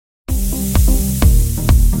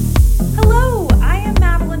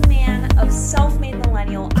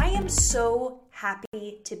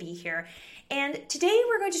happy to be here. And today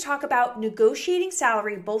we're going to talk about negotiating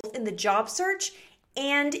salary both in the job search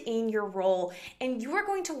and in your role. And you are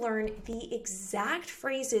going to learn the exact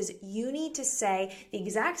phrases you need to say, the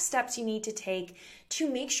exact steps you need to take to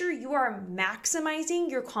make sure you are maximizing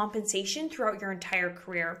your compensation throughout your entire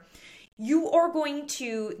career. You are going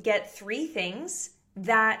to get 3 things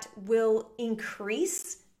that will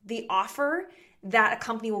increase the offer that a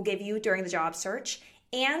company will give you during the job search,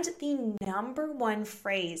 and the number 1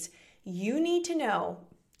 phrase you need to know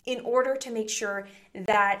in order to make sure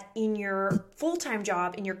that in your full-time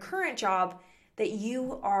job, in your current job, that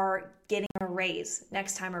you are getting a raise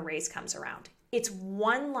next time a raise comes around. It's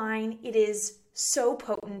one line. It is so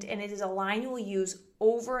potent, and it is a line you will use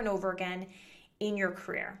over and over again in your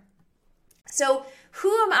career. So who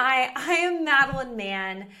am I? I am Madeline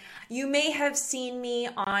Mann. You may have seen me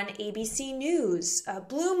on ABC News,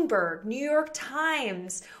 Bloomberg, New York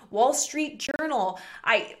Times, Wall Street Journal.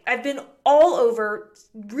 I've been all over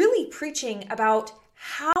really preaching about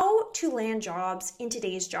how to land jobs in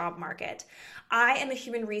today's job market. I am a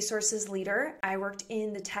human resources leader. I worked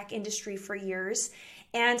in the tech industry for years,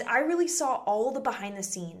 and I really saw all the behind the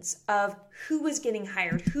scenes of who was getting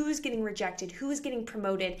hired, who was getting rejected, who was getting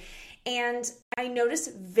promoted. And I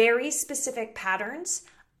noticed very specific patterns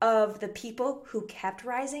of the people who kept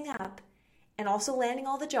rising up and also landing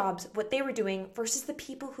all the jobs, what they were doing versus the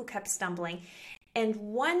people who kept stumbling. And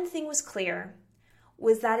one thing was clear,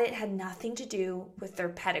 was that it had nothing to do with their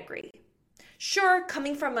pedigree. Sure,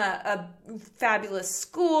 coming from a fabulous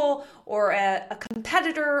school or a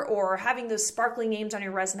competitor or having those sparkly names on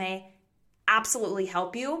your resume absolutely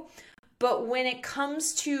help you. But when it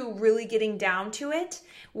comes to really getting down to it,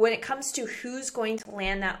 when it comes to who's going to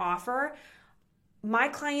land that offer, my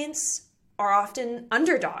clients are often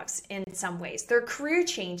underdogs in some ways. They're career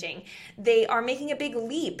changing. They are making a big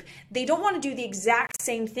leap. They don't want to do the exact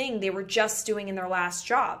same thing they were just doing in their last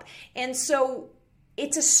job. And so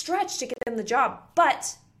it's a stretch to get them the job,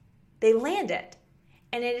 but they land it.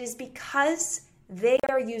 And it is because they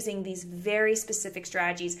are using these very specific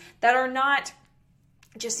strategies that are not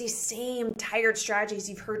just these same tired strategies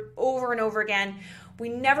you've heard over and over again. We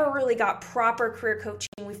never really got proper career coaching.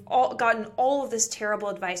 We've all gotten all of this terrible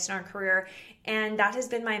advice in our career, and that has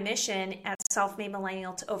been my mission as Self-Made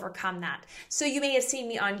Millennial to overcome that. So you may have seen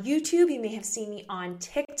me on YouTube, you may have seen me on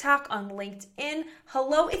TikTok, on LinkedIn.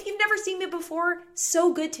 Hello, if you've never seen me before,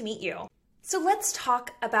 so good to meet you. So let's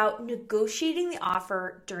talk about negotiating the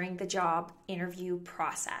offer during the job interview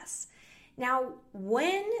process. Now,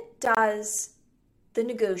 when does the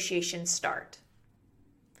negotiation start?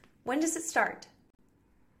 When does it start?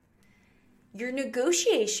 Your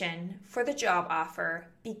negotiation for the job offer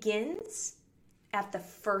begins at the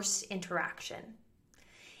first interaction.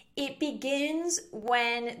 It begins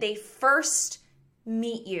when they first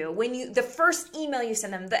meet you, the first email you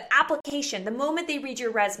send them, the application, the moment they read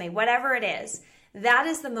your resume, whatever it is, that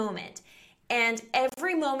is the moment. And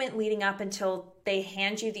every moment leading up until they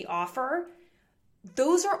hand you the offer,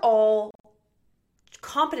 those are all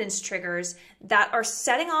competence triggers that are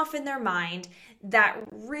setting off in their mind that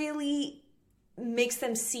really makes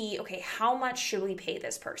them see, okay, how much should we pay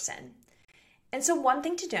this person? And so one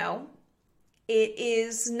thing to know, it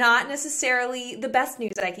is not necessarily the best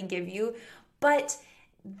news that I can give you, but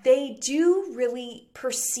they do really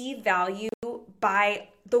perceive value by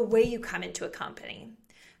the way you come into a company.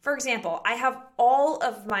 For example, I have all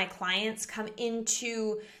of my clients come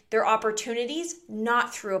into their opportunities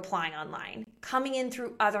not through applying online, coming in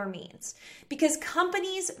through other means, because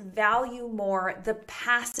companies value more the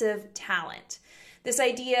passive talent. This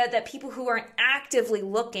idea that people who aren't actively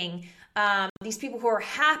looking, these people who are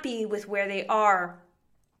happy with where they are,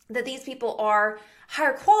 that these people are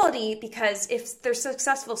higher quality because if they're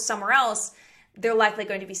successful somewhere else, they're likely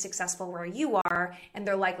going to be successful where you are, and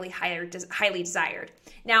they're likely highly desired.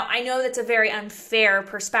 Now, I know that's a very unfair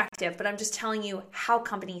perspective, but I'm just telling you how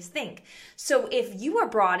companies think. So if you are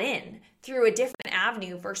brought in through a different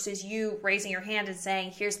avenue versus you raising your hand and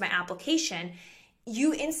saying, here's my application,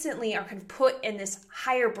 you instantly are kind of put in this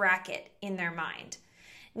higher bracket in their mind.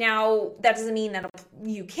 Now, that doesn't mean that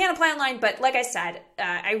you can't apply online, but like I said,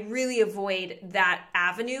 I really avoid that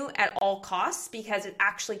avenue at all costs because it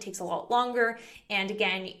actually takes a lot longer. And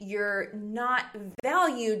again, you're not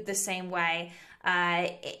valued the same way.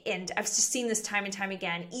 And I've just seen this time and time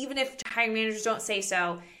again. Even if hiring managers don't say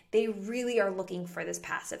so, they really are looking for this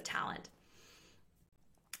passive talent.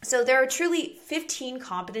 So there are truly 15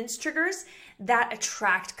 competence triggers that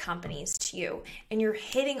attract companies to you, and you're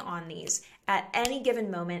hitting on these at any given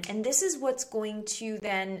moment. And this is what's going to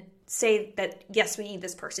then say that, yes, we need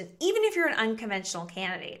this person, even if you're an unconventional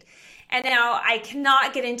candidate. And now I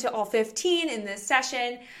cannot get into all 15 in this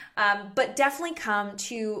session, but definitely come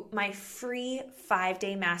to my free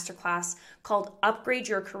 5-day masterclass called Upgrade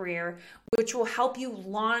Your Career, which will help you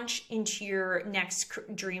launch into your next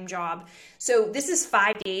dream job. So this is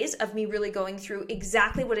 5 days of me really going through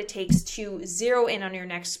exactly what it takes to zero in on your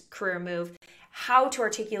next career move, how to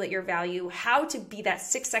articulate your value, how to be that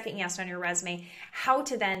 6-second yes on your resume, how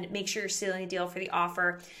to then make sure you're sealing a deal for the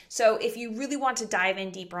offer. So if you really want to dive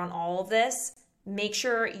in deeper on all of this, make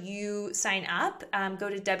sure you sign up. Go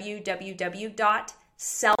to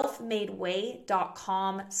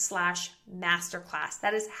www.selfmadeway.com/masterclass.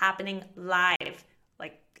 That is happening live,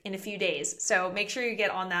 like in a few days. So make sure you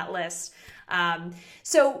get on that list.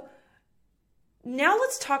 So now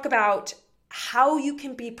let's talk about how you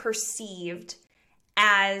can be perceived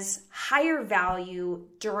as higher value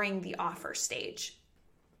during the offer stage.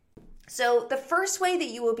 So the first way that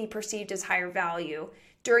you will be perceived as higher value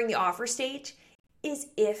during the offer stage is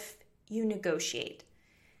if you negotiate.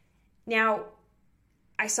 Now,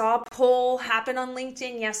 I saw a poll happen on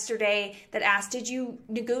LinkedIn yesterday that asked, did you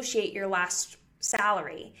negotiate your last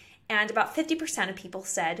salary? And about 50% of people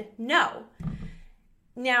said no.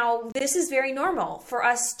 Now, this is very normal for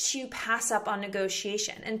us to pass up on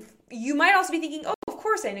negotiation. And you might also be thinking, oh, of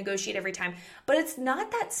course I negotiate every time, but it's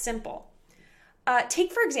not that simple.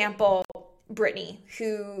 Take, for example, Brittany,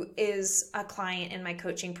 who is a client in my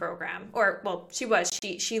coaching program,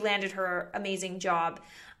 she landed her amazing job.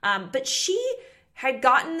 But she had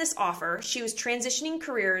gotten this offer. She was transitioning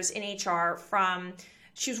careers in HR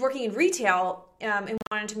she was working in retail and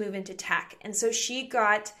wanted to move into tech. And so she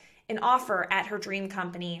got an offer at her dream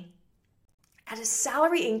company at a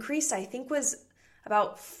salary increase, I think was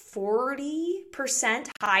about 40%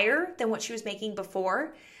 higher than what she was making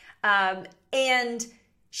before. And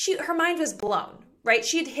her mind was blown, right?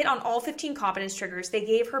 She had hit on all 15 competence triggers. They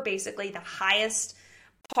gave her basically the highest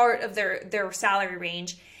part of their salary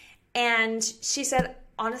range. And she said,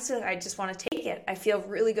 honestly, I just want to take it. I feel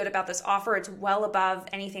really good about this offer. It's well above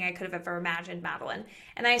anything I could have ever imagined, Madeline.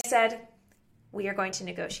 And I said, we are going to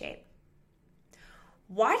negotiate.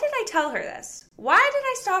 Why did I tell her this? Why did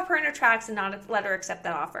I stop her in her tracks and not let her accept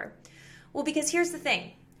that offer? Well, because here's the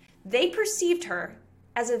thing. They perceived her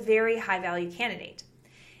as a very high value candidate.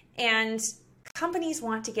 And companies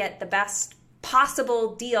want to get the best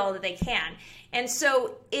possible deal that they can. And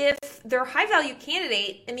so if their high value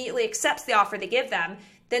candidate immediately accepts the offer they give them,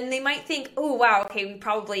 then they might think, oh, wow, okay, we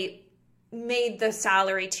probably made the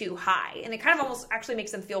salary too high. And it kind of almost actually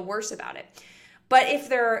makes them feel worse about it. But if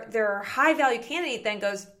their high value candidate then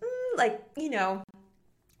goes,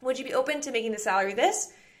 would you be open to making the salary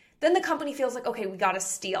this? Then the company feels like, okay, we got a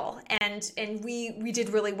steal and we did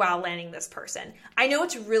really well landing this person. I know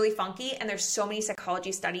it's really funky and there's so many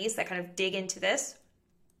psychology studies that kind of dig into this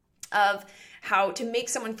of how to make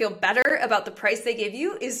someone feel better about the price they give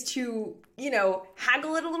you is to,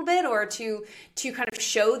 haggle it a little bit or to kind of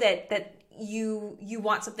show that you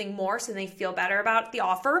want something more so they feel better about the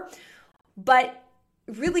offer. But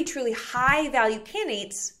really, truly high value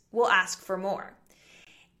candidates will ask for more.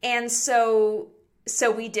 And so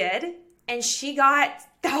we did, and she got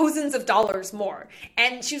thousands of dollars more.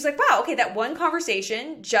 And she was like, wow, okay, that one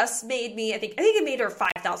conversation just made me, I think it made her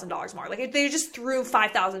 $5,000 more. Like they just threw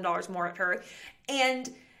 $5,000 more at her. And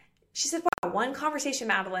she said, wow, one conversation,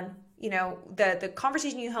 Madeline, the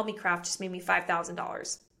conversation you helped me craft just made me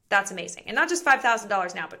 $5,000. That's amazing. And not just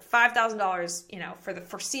 $5,000 now, but $5,000, for the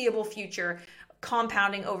foreseeable future,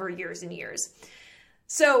 compounding over years and years.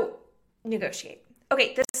 So negotiate.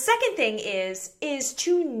 Okay, the second thing is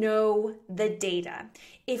to know the data.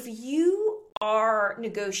 If you are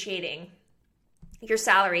negotiating your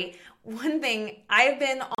salary, one thing, I've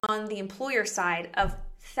been on the employer side of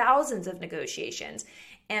thousands of negotiations.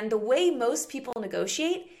 And the way most people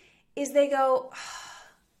negotiate is they go,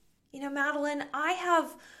 Madeline, I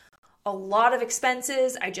have a lot of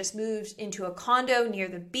expenses. I just moved into a condo near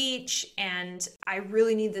the beach and I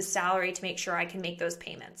really need this salary to make sure I can make those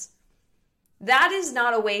payments. That is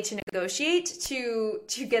not a way to negotiate to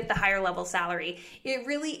get the higher level salary. It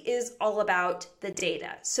really is all about the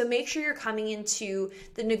data. So make sure you're coming into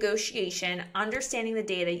the negotiation, understanding the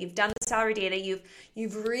data. You've done the salary data.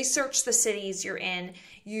 You've researched the cities you're in.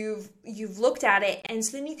 You've looked at it, and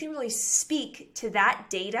so then you can really speak to that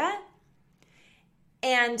data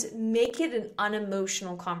and make it an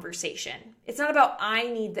unemotional conversation. It's not about I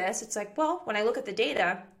need this. It's like, well, when I look at the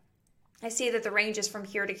data, I see that the range is from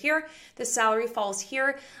here to here. The salary falls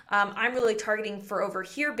here. I'm really targeting for over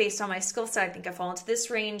here based on my skill set. I think I fall into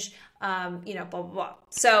this range, blah, blah, blah.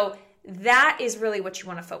 So that is really what you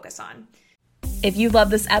want to focus on. If you love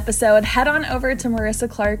this episode, head on over to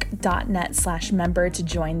marissaclark.net/member to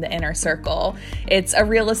join the Inner Circle. It's a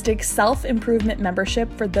realistic self-improvement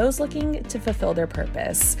membership for those looking to fulfill their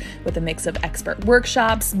purpose, with a mix of expert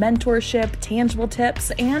workshops, mentorship, tangible tips,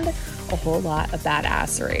 and a whole lot of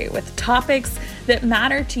badassery with topics that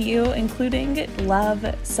matter to you, including love,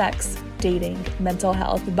 sex, dating, mental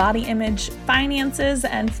health, body image, finances,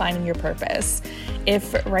 and finding your purpose.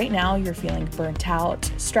 If right now you're feeling burnt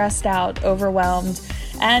out, stressed out, overwhelmed,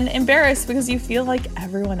 and embarrassed because you feel like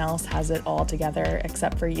everyone else has it all together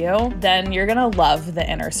except for you, then you're gonna love the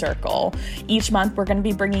Inner Circle. Each month, we're gonna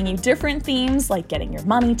be bringing you different themes like getting your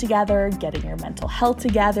money together, getting your mental health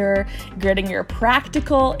together, getting your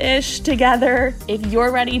practical-ish together. If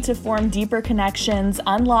you're ready to form deeper connections,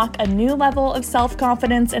 unlock a new level of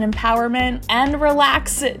self-confidence and empowerment, and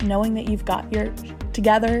relax knowing that you've got your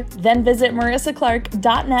together, then visit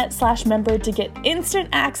marissaclark.net/member to get instant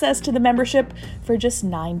access to the membership for just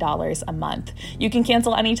 $9 a month. You can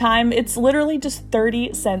cancel anytime. It's literally just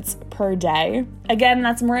 30 cents per day. Again,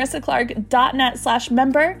 that's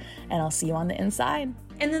marissaclark.net/member, and I'll see you on the inside.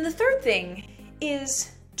 And then the third thing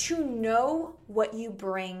is to know what you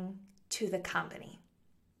bring to the company.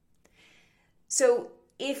 So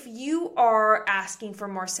if you are asking for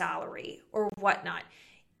more salary or whatnot,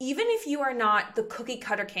 even if you are not the cookie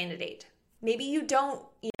cutter candidate, maybe you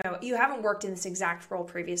haven't worked in this exact role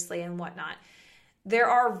previously and whatnot, there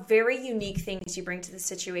are very unique things you bring to the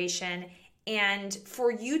situation. And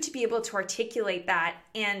for you to be able to articulate that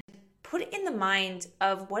and put it in the mind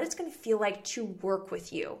of what it's going to feel like to work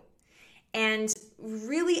with you, and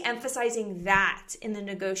really emphasizing that in the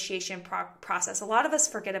negotiation process. A lot of us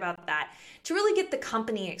forget about that, to really get the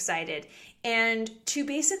company excited and to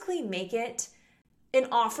basically make it an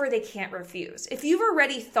offer they can't refuse. If you've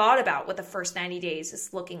already thought about what the first 90 days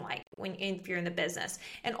is looking like if you're in the business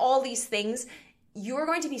and all these things, you're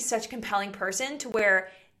going to be such a compelling person to where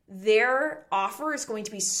their offer is going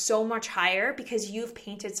to be so much higher because you've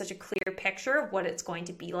painted such a clear picture of what it's going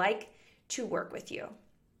to be like to work with you.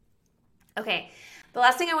 Okay, the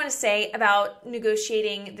last thing I want to say about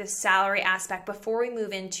negotiating the salary aspect before we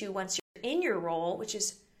move into once you're in your role, which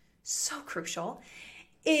is so crucial,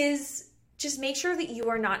 is just make sure that you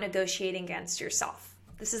are not negotiating against yourself.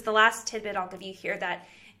 This is the last tidbit I'll give you here that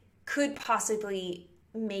could possibly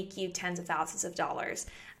make you tens of thousands of dollars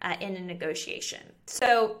in a negotiation.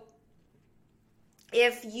 So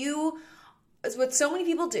what so many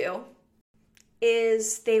people do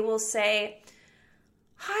is they will say,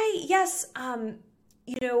 hi, yes, I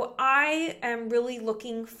am really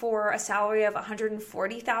looking for a salary of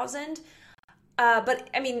 $140,000. But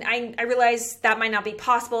I mean, I realize that might not be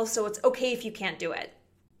possible, so it's okay if you can't do it.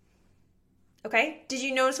 Okay? Did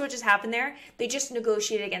you notice what just happened there? They just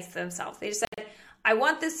negotiated against themselves. They just said, I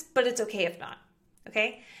want this, but it's okay if not.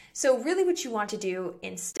 Okay? So really what you want to do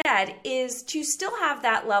instead is to still have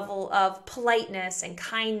that level of politeness and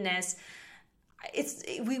kindness.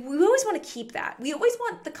 We always want to keep that. We always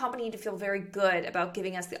want the company to feel very good about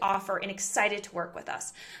giving us the offer and excited to work with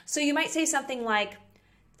us. So you might say something like,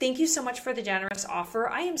 thank you so much for the generous offer.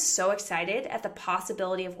 I am so excited at the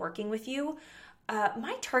possibility of working with you.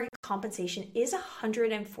 My target compensation is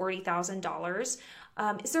 $140,000.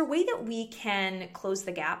 Is there a way that we can close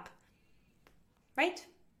the gap? Right?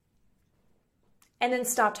 And then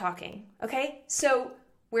stop talking, okay? So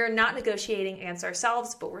we're not negotiating against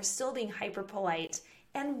ourselves, but we're still being hyper polite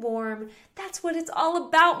and warm. That's what it's all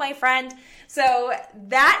about, my friend. So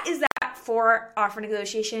that is that for offer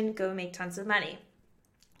negotiation. Go make tons of money.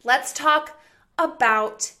 Let's talk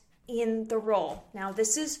about in the role. Now,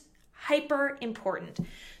 this is hyper important.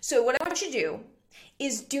 So what I want you to do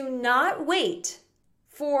is do not wait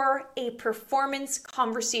for a performance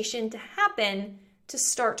conversation to happen to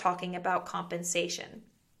start talking about compensation.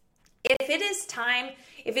 If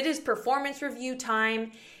it is performance review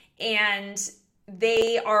time and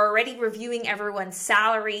they are already reviewing everyone's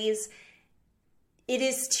salaries, it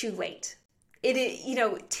is too late.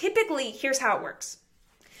 Typically, here's how it works.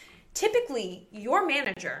 Typically, your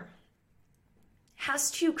manager has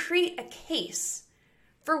to create a case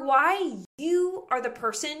for why you are the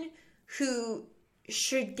person who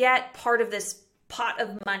should get part of this pot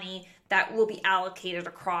of money that will be allocated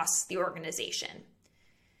across the organization.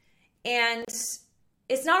 And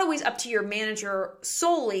it's not always up to your manager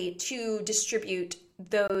solely to distribute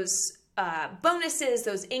those bonuses,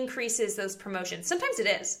 those increases, those promotions. Sometimes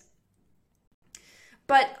it is.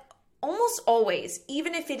 But almost always,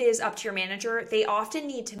 even if it is up to your manager, they often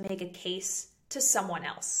need to make a case to someone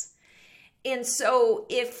else. And so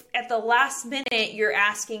if at the last minute you're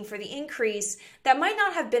asking for the increase, that might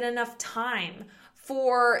not have been enough time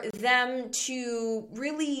for them to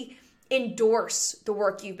really endorse the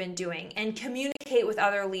work you've been doing and communicate with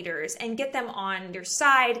other leaders and get them on your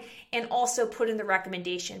side and also put in the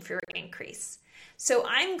recommendation for your increase. So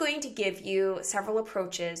I'm going to give you several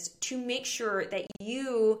approaches to make sure that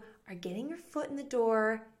you are getting your foot in the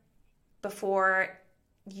door before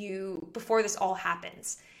this all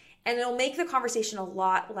happens. And it'll make the conversation a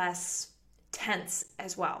lot less tense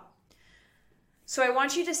as well. So I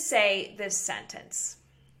want you to say this sentence.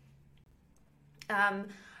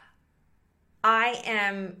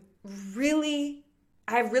 I really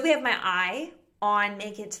have my eye on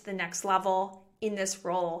making it to the next level in this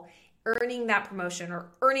role, earning that promotion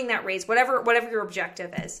or earning that raise, whatever your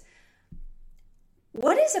objective is.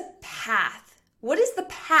 What is a path? What is the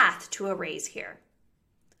path to a raise here?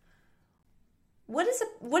 What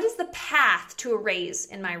is the path to a raise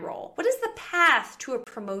in my role? What is the path to a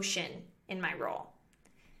promotion in my role?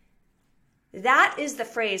 That is the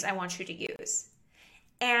phrase I want you to use.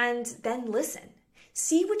 And then listen.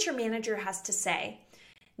 See what your manager has to say.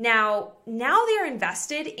 Now they're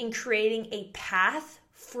invested in creating a path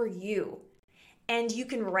for you. And you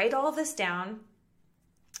can write all of this down.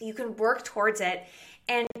 You can work towards it.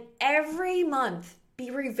 And every month,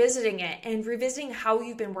 be revisiting it and revisiting how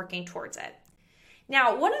you've been working towards it.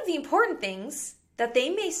 Now, one of the important things that they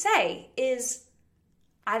may say is,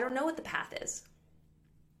 I don't know what the path is.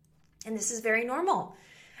 And this is very normal,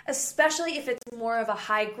 especially if it's more of a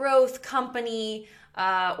high growth company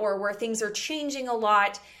or where things are changing a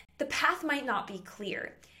lot. The path might not be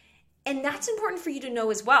clear. And that's important for you to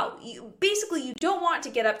know as well. You don't want to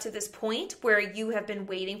get up to this point where you have been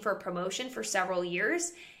waiting for a promotion for several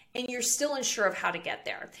years and you're still unsure of how to get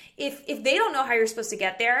there. If they don't know how you're supposed to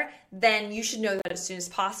get there, then you should know that as soon as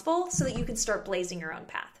possible so that you can start blazing your own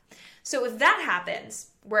path. So if that happens,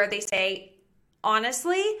 where they say,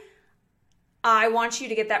 honestly, I want you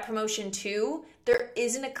to get that promotion too, there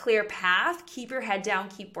isn't a clear path, keep your head down,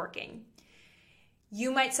 keep working.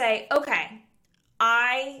 You might say, okay,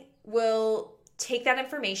 I will take that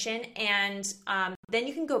information and then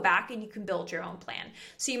you can go back and you can build your own plan.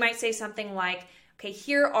 So you might say something like, okay,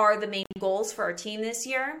 here are the main goals for our team this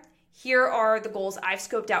year. Here are the goals I've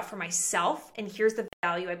scoped out for myself, and here's the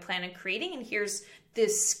value I plan on creating, and here's the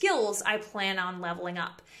skills I plan on leveling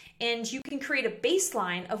up. And you can create a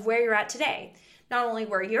baseline of where you're at today. Not only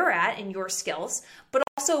where you're at and your skills, but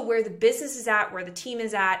also where the business is at, where the team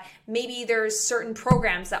is at. Maybe there's certain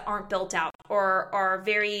programs that aren't built out or are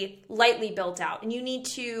very lightly built out, and you need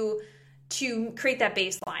to create that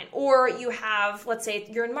baseline. Or you have, let's say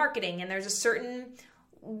you're in marketing and there's a certain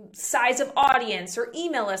size of audience or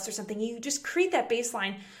email list or something. You just create that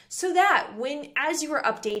baseline so that as you are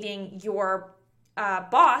updating your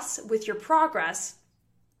boss with your progress,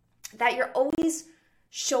 that you're always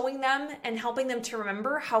showing them and helping them to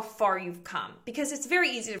remember how far you've come. Because it's very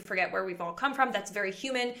easy to forget where we've all come from. That's very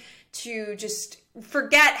human to just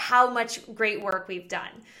forget how much great work we've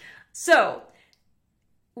done. So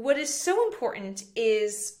what is so important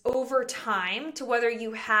is over time, to whether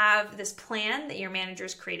you have this plan that your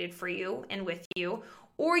manager's created for you and with you,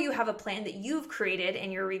 or you have a plan that you've created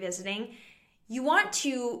and you're revisiting, you want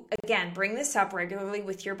to, again, bring this up regularly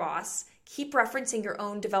with your boss, keep referencing your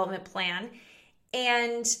own development plan,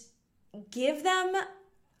 and give them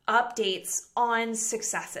updates on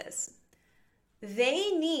successes.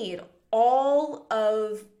 They need all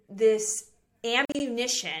of this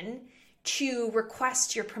ammunition to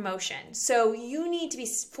request your promotion. So you need to be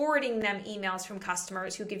forwarding them emails from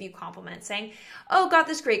customers who give you compliments saying, oh, got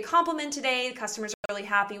this great compliment today. The customers are really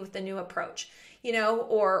happy with the new approach,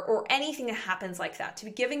 or anything that happens like that, to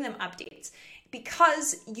be giving them updates,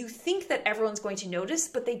 because you think that everyone's going to notice,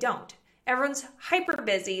 but they don't. Everyone's hyper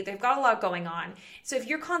busy. They've got a lot going on. So if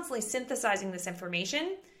you're constantly synthesizing this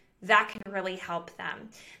information, that can really help them.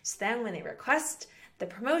 So then when they request the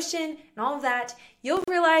promotion and all of that, you'll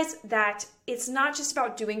realize that it's not just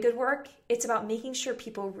about doing good work. It's about making sure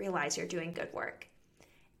people realize you're doing good work.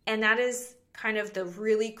 And that is kind of the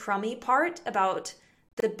really crummy part about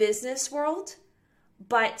the business world.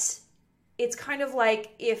 But it's kind of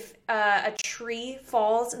like if a tree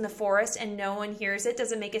falls in the forest and no one hears it,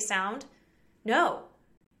 does it make a sound? No.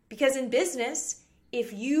 Because in business,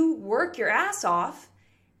 if you work your ass off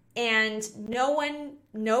and no one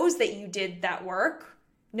knows that you did that work,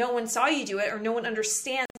 no one saw you do it, or no one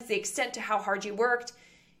understands the extent to how hard you worked,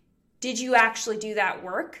 did you actually do that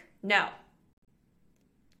work? No.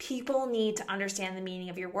 People need to understand the meaning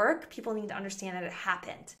of your work. People need to understand that it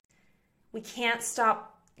happened. We can't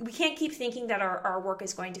stop we can't keep thinking that our work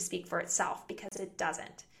is going to speak for itself, because it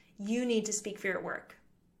doesn't. You need to speak for your work.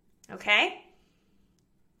 Okay?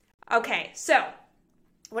 Okay, so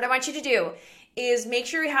what I want you to do is make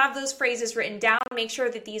sure you have those phrases written down. Make sure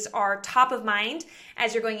that these are top of mind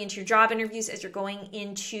as you're going into your job interviews, as you're going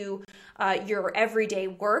into your everyday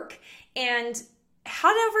work. And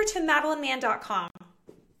head over to MadelineMann.com.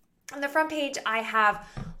 On the front page, I have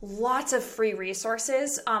lots of free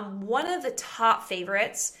resources. One of the top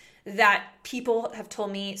favorites that people have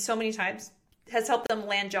told me so many times has helped them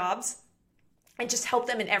land jobs and just help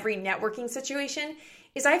them in every networking situation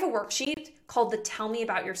is I have a worksheet called the Tell Me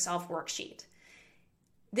About Yourself worksheet.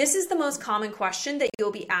 This is the most common question that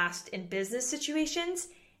you'll be asked in business situations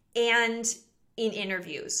and in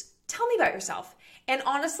interviews. Tell me about yourself. And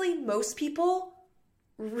honestly, most people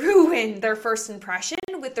ruin their first impression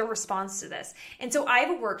with their response to this. And so I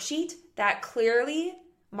have a worksheet that clearly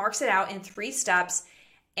marks it out in 3 steps.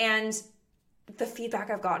 And the feedback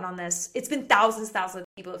I've gotten on this, it's been thousands of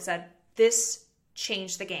people have said, this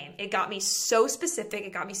changed the game. It got me so specific.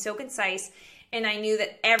 It got me so concise. And I knew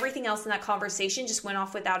that everything else in that conversation just went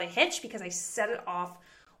off without a hitch because I set it off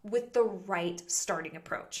with the right starting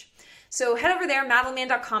approach. So head over there,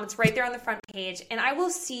 MadelineMann.com. It's right there on the front page. And I will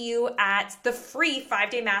see you at the free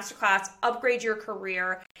 5-day masterclass, Upgrade Your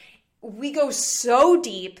Career. We go so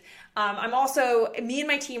deep. Me and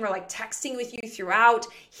my team are like texting with you throughout,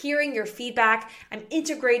 hearing your feedback. I'm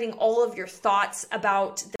integrating all of your thoughts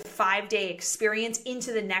about the 5-day experience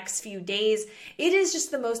into the next few days. It is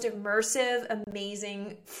just the most immersive,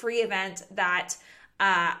 amazing free event that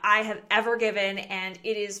I have ever given, and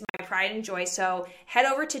it is my pride and joy. So head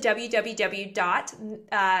over to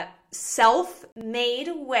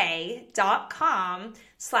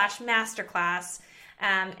www.selfmadeway.com/masterclass.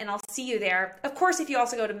 And I'll see you there. Of course, if you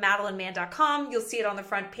also go to MadelineMann.com, you'll see it on the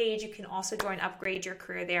front page. You can also join Upgrade Your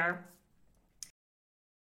Career there.